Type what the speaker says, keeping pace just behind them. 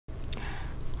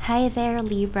Hi there,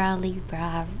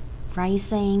 Libra,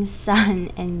 rising,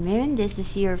 sun, and moon. This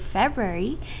is your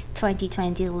February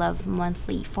 2020 Love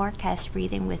Monthly Forecast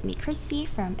reading with me, Krissy,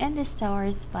 from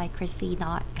Stars by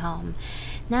Krissy.com.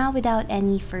 Now, without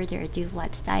any further ado,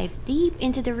 let's dive deep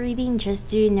into the reading. Just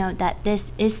do note that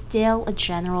this is still a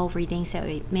general reading, so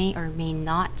it may or may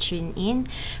not tune in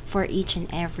for each and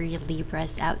every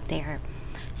Libras out there.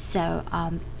 So,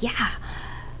 yeah.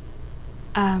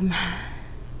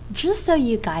 Just so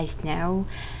you guys know,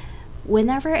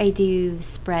 whenever I do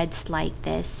spreads like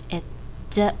this, it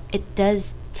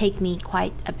does take me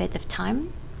quite a bit of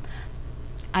time.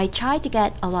 I try to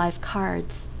get a lot of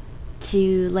cards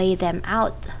to lay them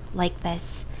out like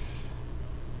this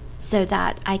so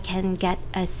that I can get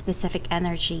a specific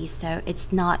energy, so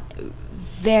it's not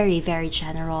very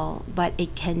general, but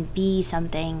it can be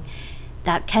something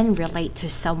that can relate to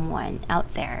someone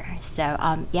out there.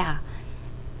 So yeah.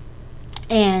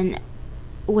 And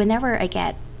whenever I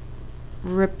get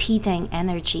repeating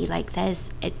energy like this,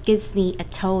 it gives me a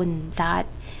tone that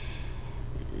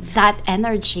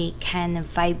energy can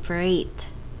vibrate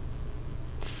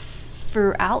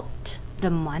throughout the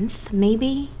month,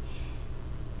 maybe.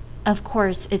 Of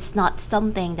course, it's not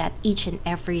something that each and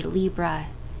every Libra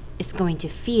is going to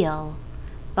feel,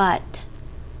 but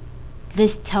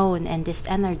this tone and this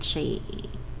energy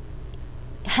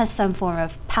has some form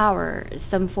of power,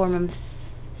 some form of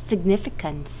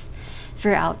significance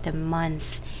throughout the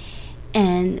month.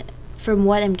 And from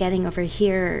what I'm getting over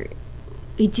here,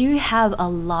 we do have a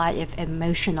lot of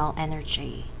emotional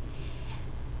energy.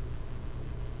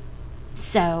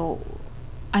 So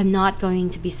I'm not going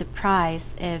to be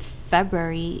surprised if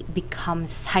February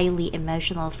becomes highly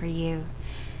emotional for you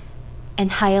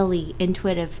and highly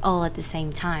intuitive all at the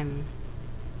same time.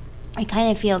 I kind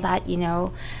of feel that,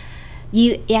 you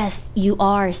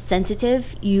are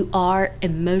sensitive, you are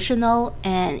emotional,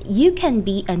 and you can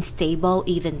be unstable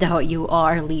even though you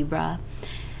are Libra.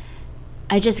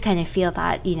 I just kind of feel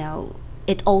that,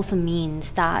 it also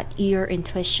means that your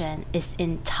intuition is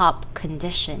in top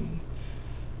condition.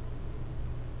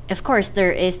 Of course,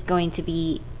 there is going to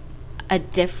be a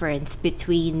difference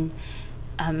between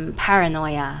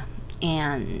paranoia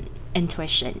and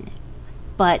intuition,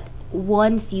 but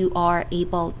once you are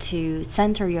able to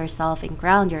center yourself and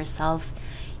ground yourself,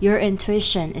 your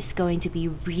intuition is going to be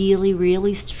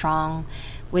really strong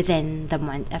within the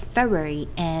month of February.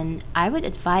 And I would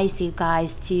advise you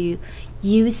guys to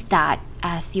use that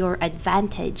as your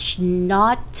advantage,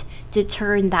 not to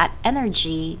turn that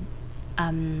energy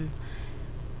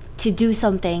to do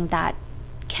something that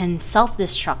can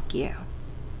self-destruct you,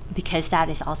 because that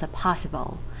is also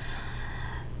possible.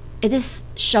 It is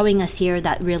showing us here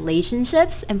that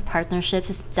relationships and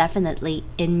partnerships is definitely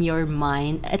in your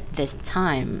mind at this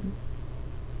time.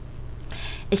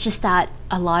 It's just that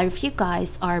a lot of you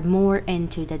guys are more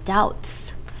into the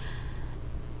doubts.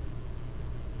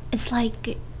 It's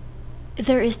like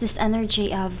there is this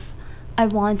energy of, I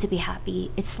want to be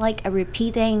happy. It's like a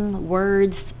repeating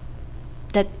words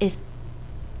that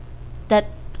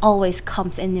always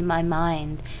comes into my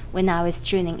mind when I was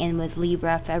tuning in with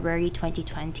Libra February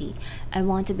 2020. I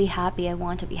want to be happy, I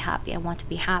want to be happy, I want to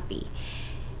be happy.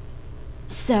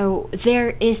 So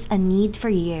there is a need for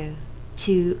you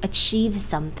to achieve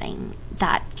something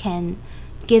that can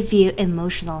give you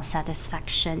emotional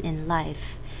satisfaction in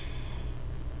life.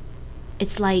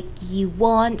 It's like you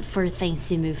want for things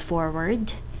to move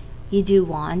forward. You do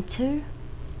want to.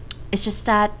 It's just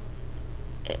that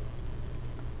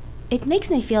it makes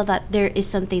me feel that there is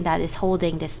something that is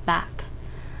holding this back.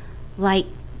 Like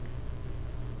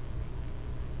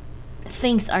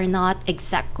things are not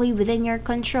exactly within your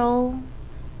control.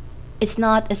 It's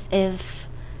not as if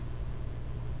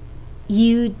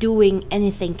you doing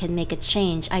anything can make a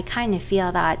change. I kind of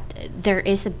feel that there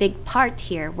is a big part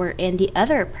here wherein the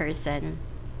other person,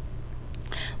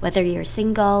 whether you're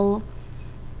single,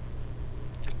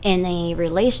 in a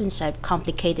relationship,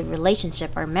 complicated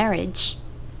relationship or marriage,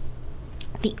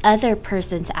 the other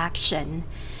person's action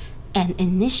and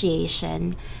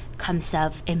initiation comes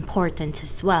of importance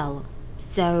as well.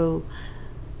 So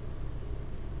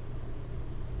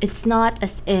it's not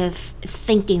as if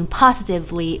thinking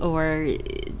positively or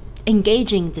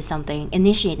engaging to something,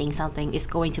 initiating something is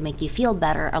going to make you feel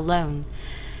better alone.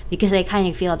 Because I kind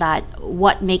of feel that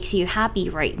what makes you happy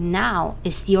right now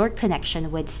is your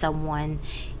connection with someone,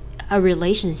 a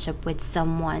relationship with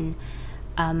someone.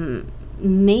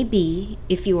 Maybe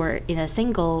if you are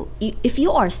if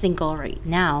you are single right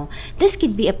now, this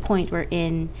could be a point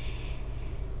wherein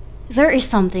there is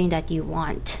something that you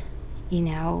want,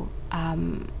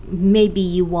 Maybe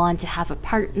you want to have a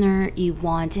partner, you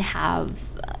want to have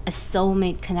a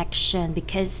soulmate connection,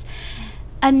 because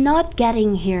I'm not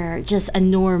getting here just a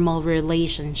normal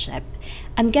relationship.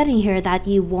 I'm getting here that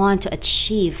you want to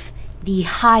achieve the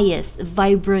highest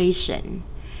vibration.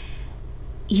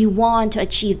 You want to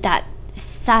achieve that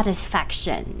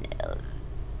satisfaction,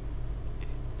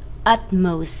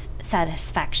 utmost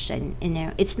satisfaction.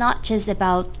 It's not just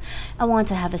about, I want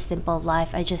to have a simple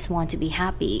life, I just want to be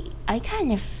happy. I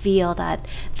kind of feel that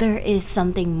there is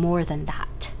something more than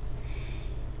that.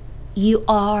 You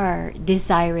are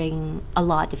desiring a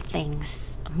lot of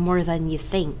things more than you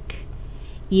think.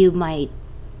 You might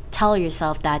tell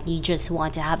yourself that you just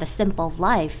want to have a simple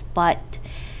life, but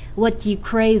what you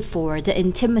crave for, the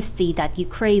intimacy that you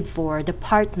crave for, the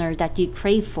partner that you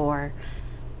crave for,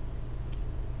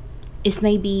 is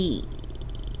maybe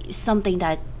something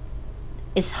that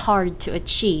is hard to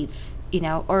achieve,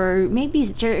 or maybe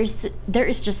there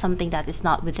is just something that is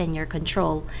not within your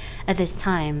control at this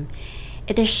time.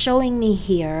 It is showing me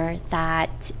here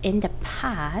that in the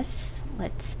past,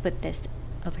 let's put this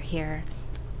over here,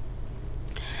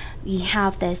 we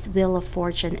have this Wheel of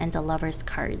Fortune and the Lover's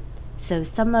card. So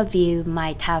some of you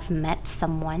might have met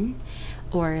someone,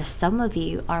 or some of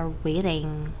you are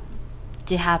waiting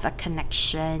to have a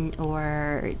connection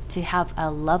or to have a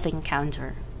love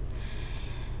encounter.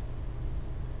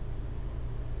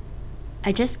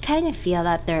 I just kind of feel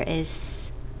that there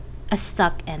is a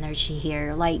stuck energy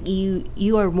here. Like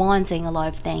you are wanting a lot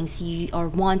of things. You are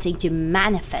wanting to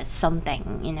manifest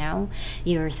something,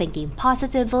 You're thinking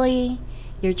positively.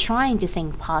 You're trying to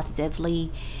think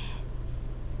positively.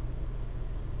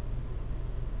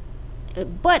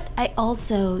 But I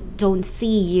also don't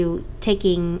see you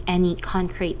taking any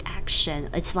concrete action.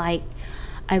 It's like,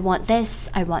 I want this,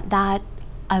 I want that,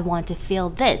 I want to feel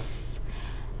this.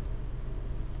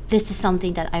 This is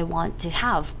something that I want to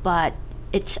have, but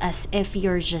it's as if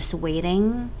you're just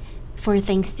waiting for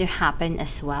things to happen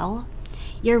as well.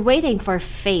 You're waiting for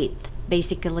fate,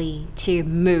 basically, to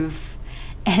move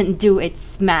and do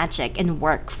its magic and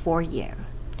work for you.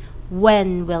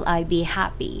 When will I be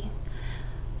happy?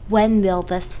 When will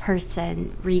this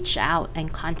person reach out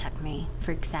and contact me,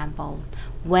 for example?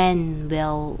 When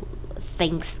will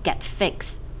things get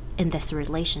fixed in this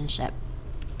relationship?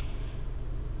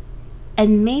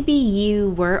 And maybe you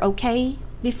were okay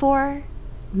before.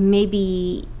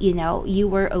 Maybe, you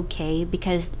were okay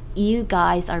because you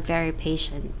guys are very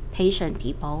patient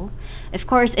people. Of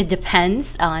course, it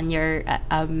depends on your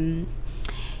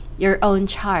own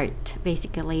chart,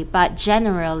 basically, but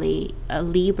generally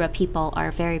Libra people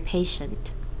are very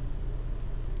patient.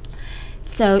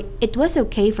 So it was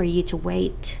okay for you to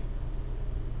wait.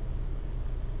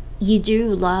 You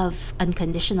do love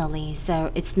unconditionally,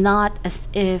 so it's not as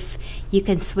if you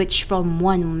can switch from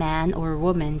one man or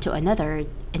woman to another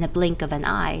in a blink of an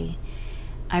eye.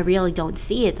 I really don't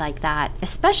see it like that,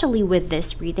 especially with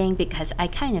this reading, because I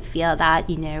kind of feel that,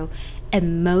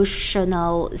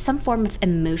 some form of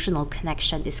emotional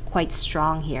connection is quite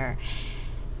strong here.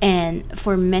 And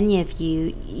for many of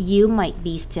you, you might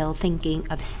be still thinking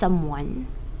of someone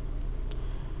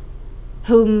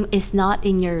whom is not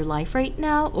in your life right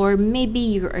now, or maybe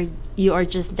you are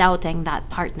just doubting that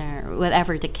partner,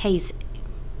 whatever the case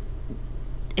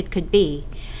it could be.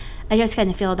 I just kind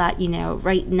of feel that,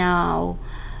 right now,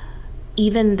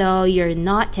 even though you're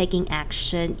not taking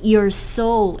action, your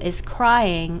soul is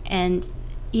crying, and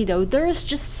there's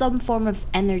just some form of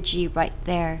energy right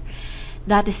there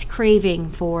that is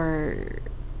craving for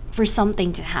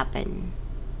something to happen.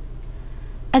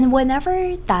 And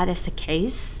whenever that is the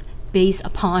case, based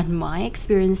upon my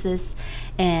experiences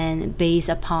and based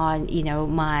upon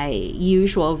my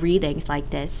usual readings like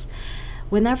this,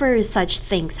 whenever such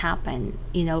things happen,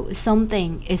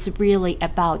 something is really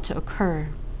about to occur.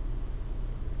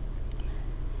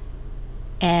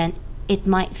 And it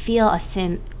might feel as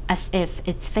if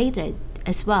it's fated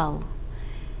as well.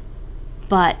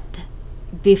 But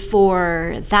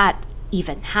before that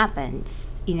even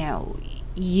happens,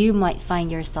 you might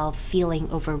find yourself feeling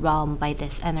overwhelmed by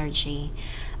this energy.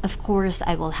 Of course,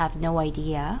 I will have no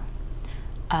idea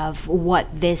of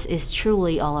what this is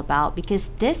truly all about, because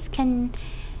this can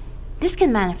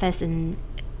manifest in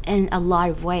a lot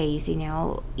of ways.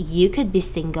 You could be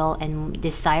single and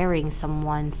desiring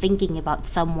someone, thinking about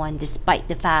someone, despite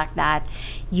the fact that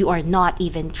you are not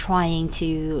even trying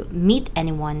to meet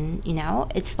anyone.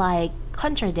 It's like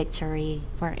contradictory,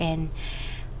 wherein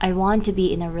I want to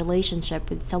be in a relationship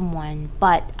with someone,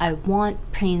 but I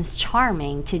want Prince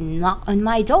Charming to knock on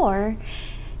my door,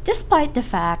 despite the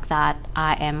fact that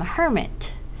I am a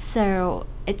hermit. So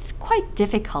it's quite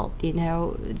difficult, you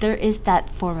know. There is that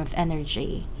form of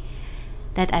energy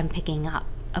that I'm picking up.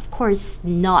 Of course,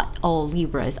 not all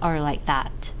Libras are like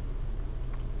that.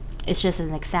 It's just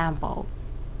an example.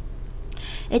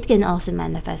 It can also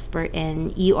manifest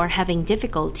wherein you are having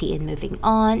difficulty in moving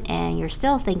on and you're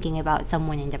still thinking about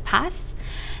someone in the past.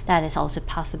 That is also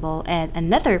possible. And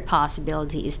another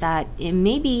possibility is that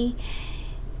maybe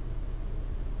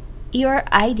your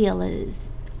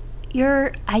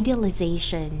your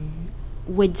idealization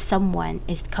with someone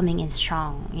is coming in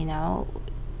strong, you know.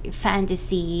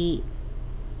 Fantasy,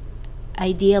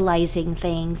 idealizing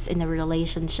things in a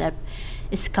relationship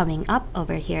is coming up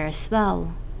over here as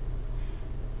well.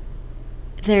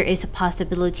 There is a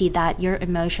possibility that your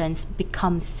emotions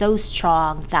become so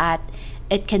strong that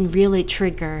it can really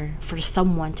trigger for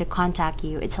someone to contact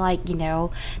you. It's like, you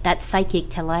know, that psychic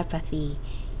telepathy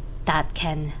that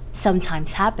can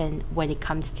sometimes happen when it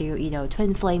comes to, you know,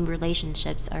 twin flame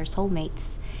relationships or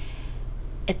soulmates.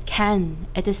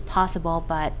 It is possible,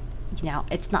 but, you know,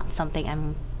 it's not something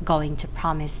I'm going to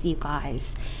promise you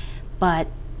guys. But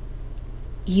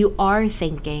you are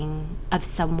thinking of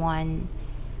someone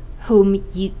whom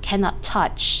you cannot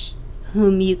touch,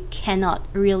 whom you cannot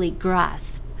really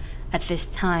grasp at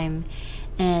this time.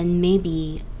 And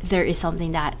maybe there is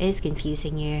something that is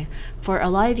confusing you. For a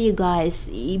lot of you guys,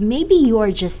 maybe you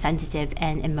are just sensitive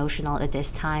and emotional at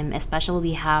this time. Especially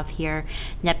we have here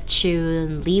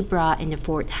Neptune, Libra in the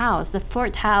fourth house. The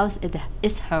fourth house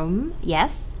is home,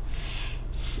 yes.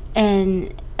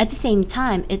 And at the same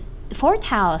time, fourth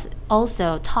house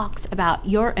also talks about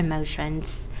your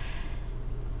emotions,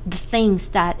 the things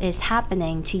that is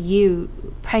happening to you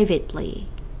privately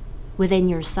within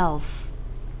yourself.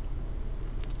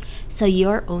 So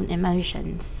your own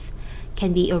emotions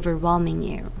can be overwhelming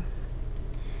you.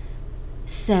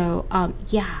 So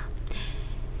yeah.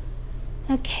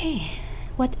 Okay,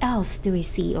 what else do we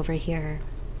see over here?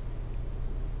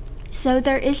 So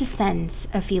there is a sense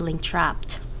of feeling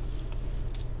trapped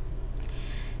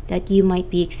that you might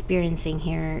be experiencing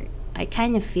here. I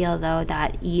kind of feel though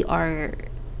that you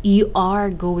are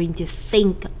going to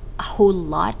think a whole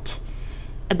lot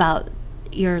about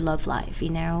your love life, you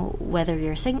know, whether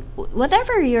you're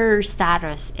whatever your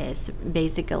status is.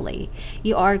 Basically,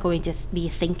 you are going to be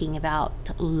thinking about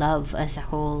love as a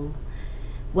whole,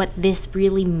 what this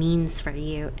really means for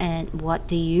you, and what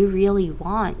do you really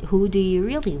want, who do you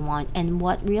really want, and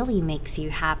what really makes you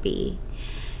happy.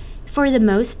 For the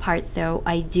most part though,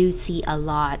 I do see a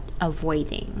lot of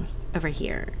waiting over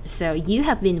here. So you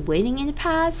have been waiting in the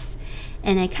past,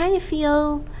 and I kind of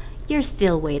feel you're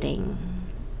still waiting.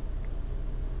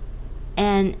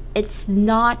 And it's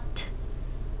not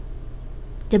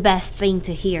the best thing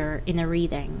to hear in a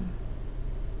reading,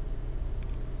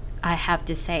 I have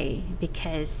to say,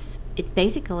 because it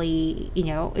basically, you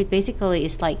know, it basically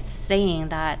is like saying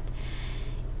that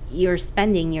you're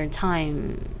spending your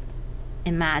time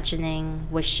imagining,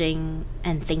 wishing,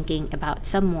 and thinking about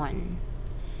someone.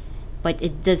 But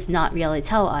it does not really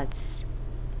tell us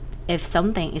if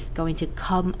something is going to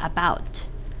come about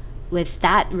with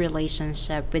that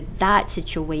relationship, with that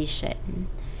situation.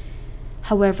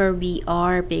 However, we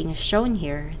are being shown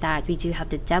here that we do have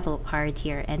the Devil card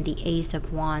here and the Ace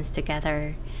of Wands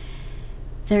together.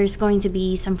 There's going to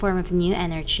be some form of new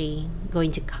energy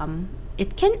going to come.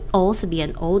 It can also be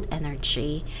an old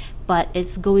energy, but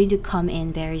it's going to come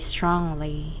in very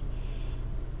strongly.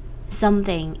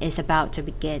 Something is about to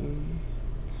begin.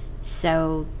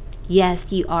 So,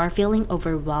 yes, you are feeling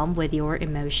overwhelmed with your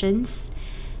emotions,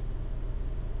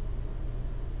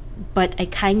 but I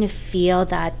kind of feel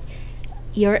that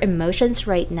your emotions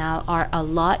right now are a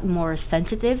lot more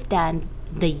sensitive than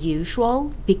the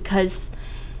usual, because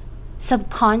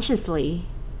subconsciously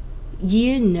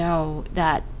you know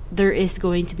that there is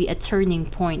going to be a turning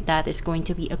point that is going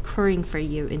to be occurring for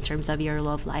you in terms of your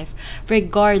love life,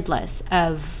 regardless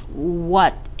of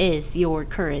what is your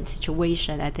current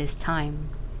situation at this time.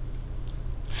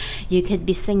 You could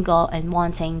be single and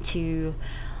wanting to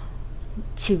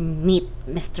meet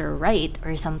Mr. Right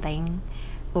or something,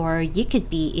 or you could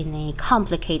be in a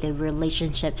complicated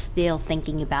relationship still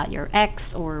thinking about your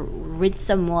ex, or with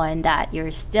someone that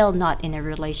you're still not in a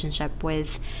relationship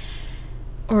with,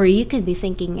 or you could be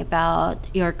thinking about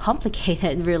your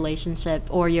complicated relationship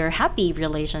or your happy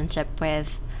relationship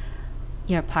with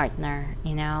your partner.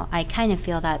 You know, I kind of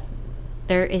feel that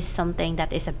there is something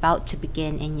that is about to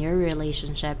begin in your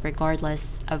relationship,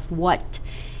 regardless of what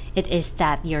it is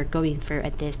that you're going through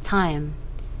at this time.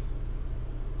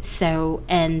 So,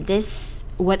 and this,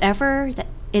 whatever that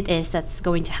it is that's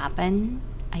going to happen,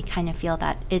 I kind of feel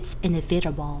that it's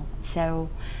inevitable. So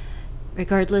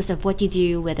Regardless of what you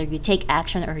do, whether you take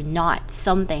action or not,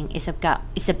 something is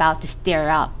about to stir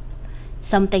up.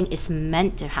 Something is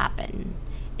meant to happen.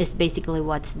 Is basically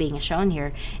what's being shown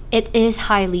here. It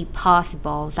is highly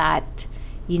possible that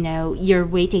your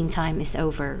waiting time is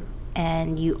over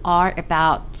and you are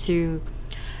about to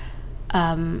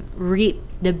reap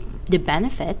the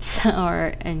benefits,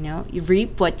 or you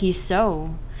reap what you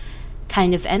sow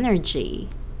kind of energy.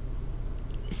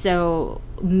 So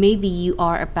maybe you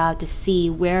are about to see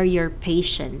where your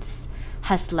patience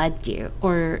has led you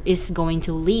or is going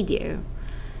to lead you.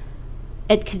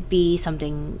 It could be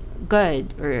something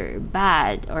good or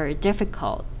bad or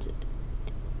difficult,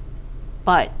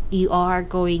 but you are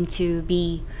going to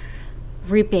be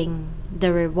reaping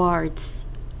the rewards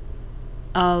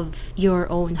of your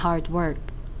own hard work,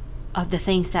 of the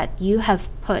things that you have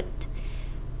put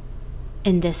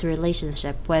in this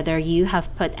relationship. Whether you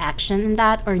have put action in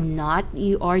that or not,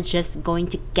 you are just going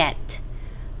to get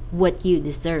what you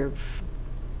deserve.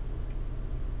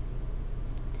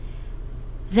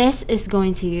 This is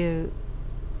going to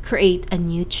create a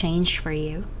new change for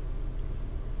you.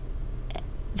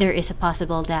 There is a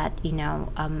possible that,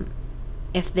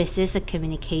 if this is a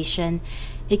communication,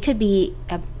 it could be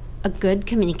a good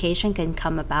communication can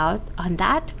come about on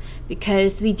that,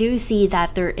 because we do see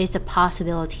that there is a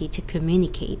possibility to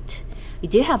communicate. We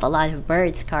do have a lot of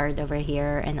birds card over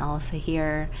here and also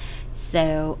here.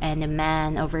 So, and the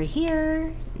man over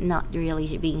here, not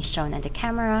really being shown on the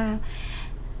camera.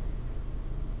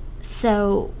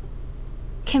 So,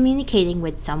 communicating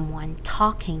with someone,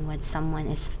 talking with someone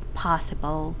is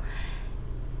possible.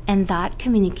 And that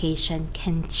communication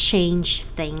can change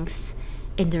things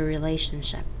in the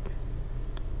relationship.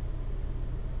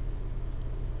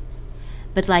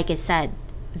 But like I said,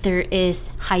 there is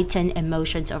heightened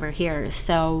emotions over here.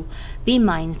 So be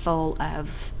mindful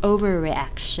of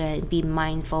overreaction. Be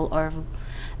mindful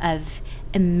of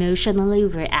emotionally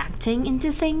reacting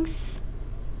into things.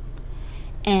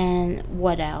 And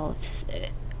what else?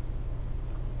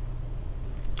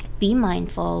 Be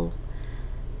mindful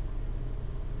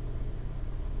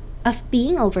of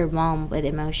being overwhelmed with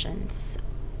emotions.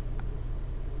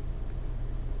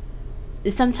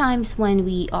 Sometimes when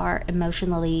we are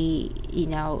emotionally,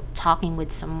 talking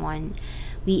with someone,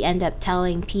 we end up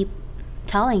telling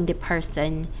the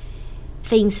person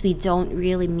things we don't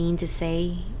really mean to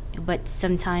say, but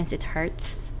sometimes it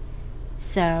hurts.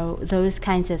 So those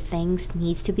kinds of things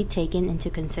needs to be taken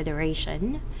into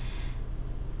consideration.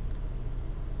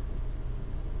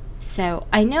 So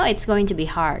I know it's going to be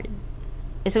hard.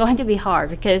 It's going to be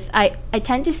hard because I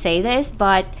tend to say this,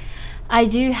 but I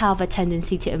do have a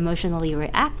tendency to emotionally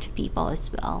react to people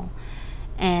as well.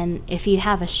 And if you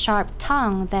have a sharp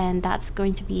tongue, then that's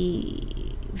going to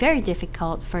be very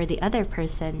difficult for the other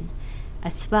person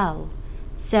as well.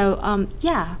 So,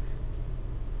 yeah.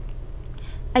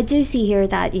 I do see here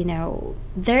that,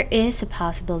 there is a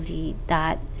possibility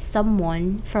that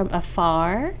someone from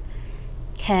afar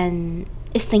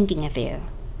is thinking of you.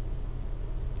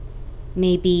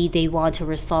 Maybe they want to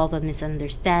resolve a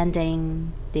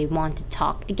misunderstanding. They want to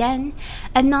talk again.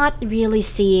 I'm not really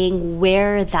seeing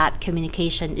where that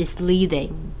communication is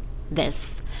leading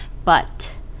this.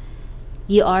 But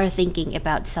you are thinking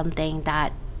about something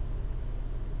that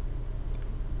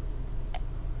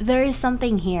there is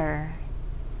something here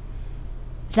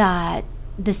that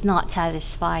does not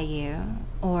satisfy you,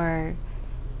 or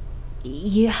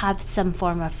you have some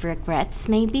form of regrets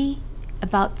maybe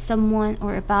about someone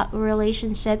or about a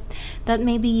relationship that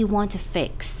maybe you want to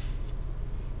fix,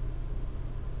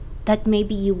 that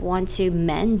maybe you want to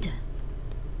mend.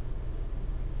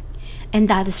 And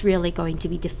that is really going to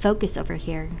be the focus over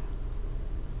here.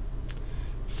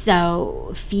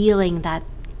 So feeling that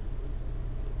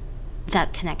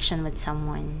connection with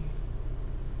someone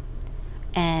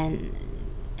and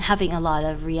having a lot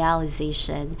of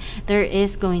realization, there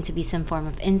is going to be some form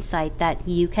of insight that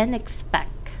you can expect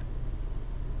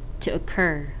to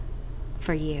occur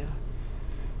for you.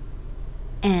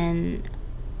 And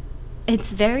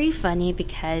it's very funny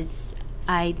because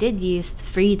I did use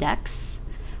 3 decks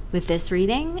with this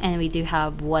reading, and we do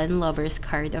have one lover's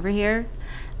card over here,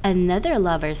 another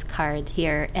lover's card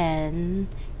here, and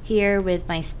here with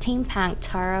my steampunk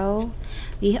tarot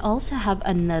we also have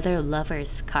another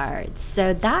lover's card.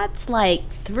 So that's like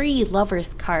 3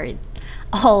 lover's card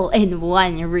all in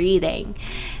one reading.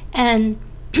 And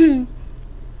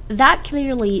that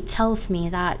clearly tells me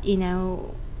that,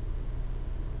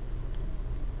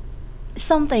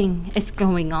 something is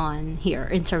going on here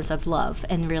in terms of love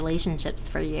and relationships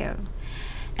for you.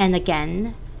 And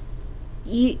again,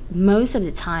 most of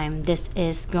the time, this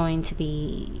is going to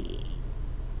be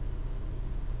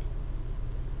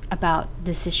about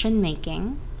decision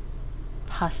making,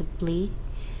 possibly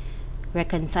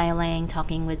reconciling,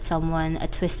 talking with someone. A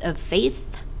twist of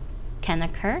faith can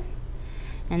occur.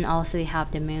 And also we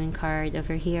have the moon card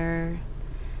over here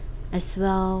as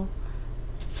well.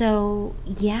 So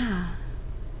yeah,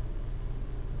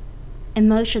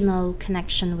 emotional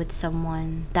connection with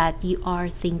someone that you are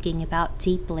thinking about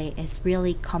deeply is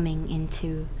really coming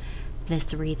into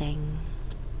this reading.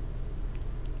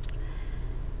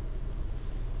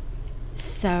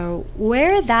 So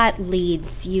where that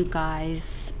leads you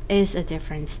guys is a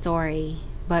different story.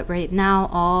 But right now,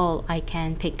 all I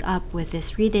can pick up with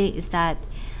this reading is that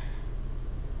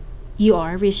you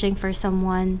are wishing for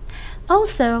someone.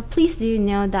 Also, please do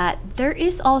know that there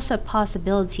is also a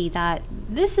possibility that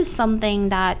this is something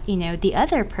that, you know, the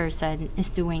other person is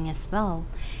doing as well.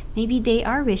 Maybe they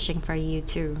are wishing for you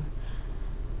too.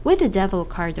 With the devil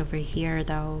card over here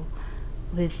though,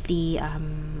 with the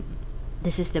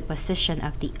this is the position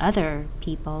of the other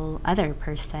people, other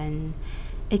person.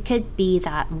 It could be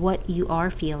that what you are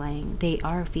feeling, they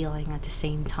are feeling at the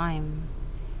same time.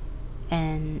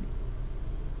 And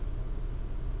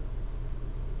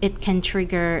it can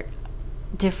trigger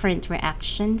different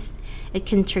reactions. It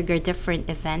can trigger different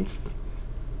events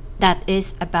that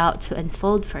is about to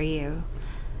unfold for you.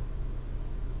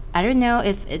 I don't know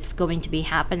if it's going to be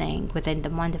happening within the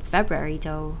month of February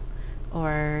though,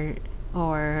 or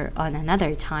on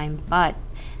another time, but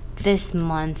this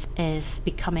month is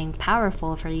becoming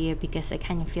powerful for you because I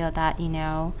kind of feel that, you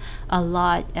know, a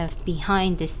lot of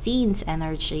behind the scenes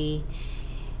energy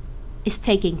is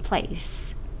taking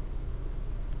place,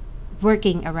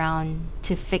 working around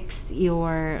to fix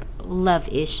your love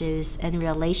issues and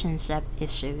relationship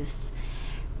issues.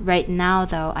 Right now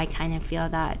though, I kind of feel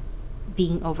that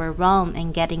being overwhelmed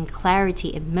and getting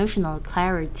clarity, emotional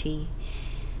clarity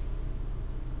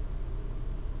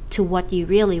to what you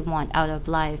really want out of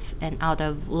life and out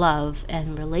of love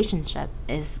and relationship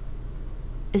is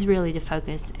really the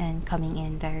focus and coming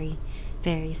in very,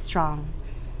 very strong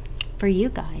for you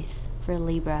guys, for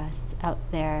Libras out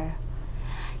there.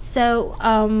 So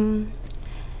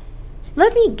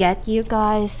let me get you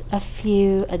guys a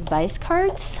few advice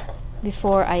cards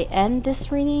before I end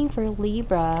this reading for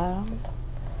Libra.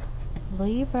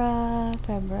 Libra,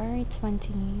 February 20.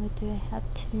 What do I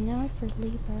have to know for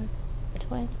Libra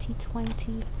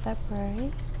 2020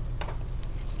 February?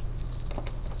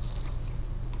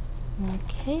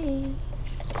 Okay,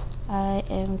 I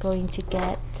am going to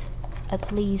get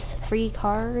at least 3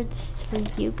 cards for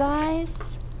you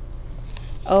guys.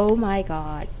 Oh my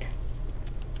god.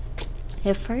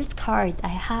 The first card I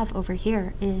have over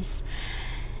here is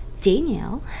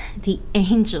Daniel, the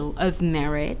angel of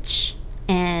marriage.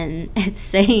 And it's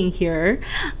saying here,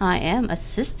 I am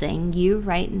assisting you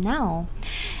right now.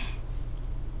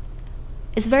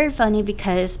 It's very funny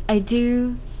because I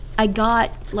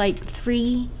got like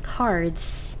 3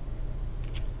 cards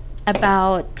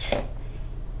about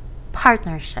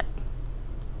partnership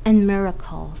and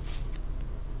miracles.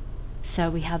 So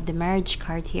we have the marriage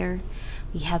card here,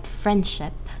 we have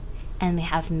friendship, and we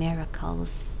have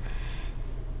miracles.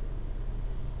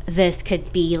 This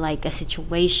could be like a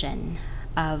situation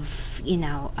of, you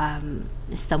know,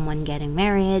 someone getting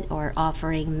married or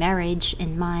offering marriage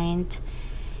in mind.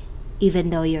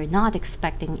 Even though you're not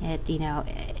expecting it, you know,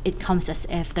 it comes as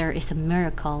if there is a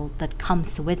miracle that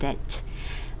comes with it.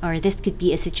 Or this could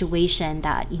be a situation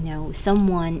that, you know,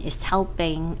 someone is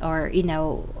helping, or, you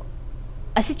know,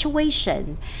 a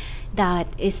situation that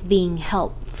is being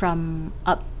helped from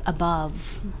up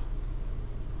above.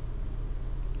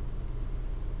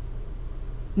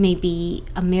 Maybe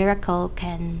a miracle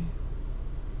can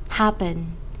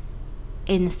happen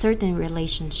in a certain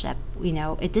relationship. You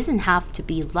know, it doesn't have to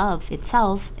be love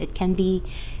itself, it can be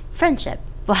friendship.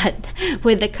 But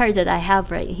with the card that I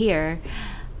have right here,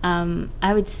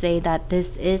 I would say that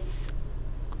this is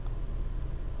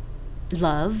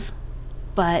love,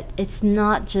 but it's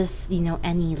not just, you know,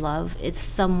 any love. It's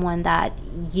someone that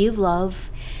you love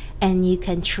and you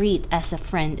can treat as a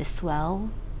friend as well.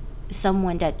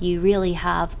 Someone that you really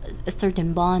have a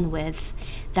certain bond with,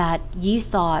 that you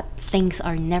thought things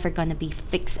are never gonna be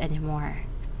fixed anymore,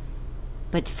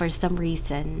 but for some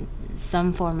reason,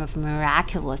 some form of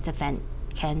miraculous event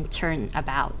can turn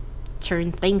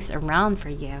things around for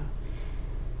you.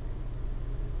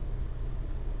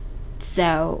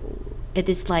 So it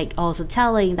is like also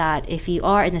telling that if you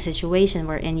are in a situation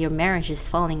wherein your marriage is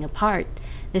falling apart,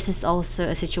 this is also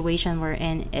a situation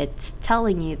wherein it's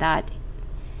telling you that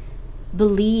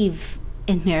believe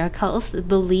in miracles,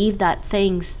 believe that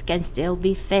things can still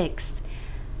be fixed,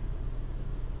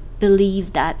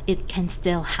 believe that it can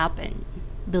still happen,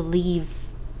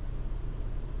 believe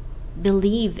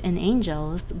believe in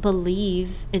angels,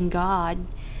 believe in God,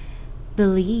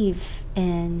 believe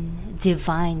in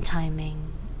divine timing,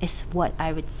 is what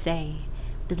I would say.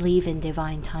 Believe in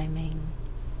divine timing.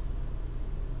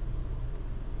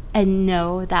 And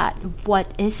know that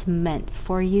what is meant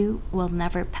for you will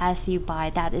never pass you by.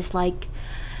 That is like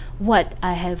what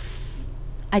I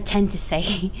tend to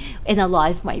say in a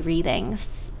lot of my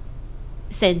readings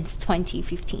since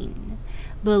 2015.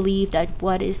 Believe that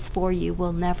what is for you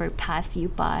will never pass you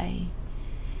by.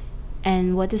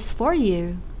 And what is for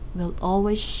you will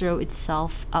always show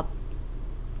itself up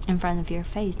in front of your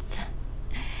face.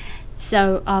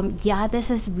 So yeah, this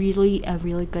is really a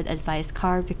really good advice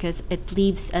card because it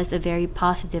leaves us a very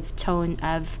positive tone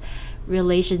of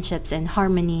relationships and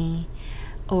harmony.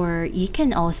 Or you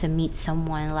can also meet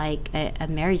someone like a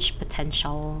marriage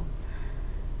potential,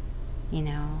 you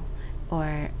know,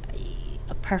 or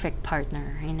a perfect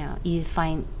partner. You know, you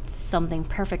find something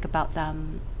perfect about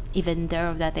them even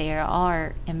though that they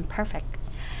are imperfect.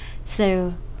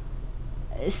 So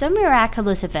some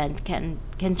miraculous event can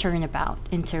turn about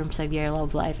in terms of your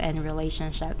love life and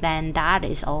relationship, then that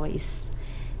is always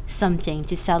something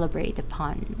to celebrate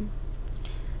upon.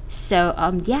 So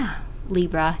yeah,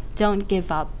 Libra, don't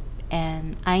give up,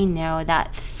 and I know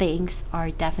that things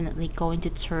are definitely going to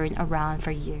turn around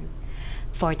for you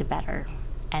for the better,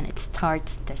 and it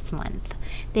starts this month.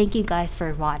 Thank you guys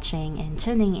for watching and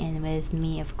tuning in with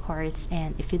me, of course.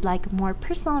 And if you'd like a more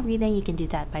personal reading, you can do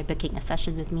that by booking a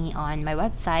session with me on my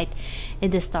website,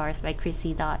 inthestars by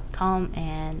Krissy.com.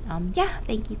 And yeah,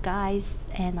 thank you guys,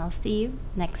 and I'll see you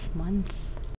next month.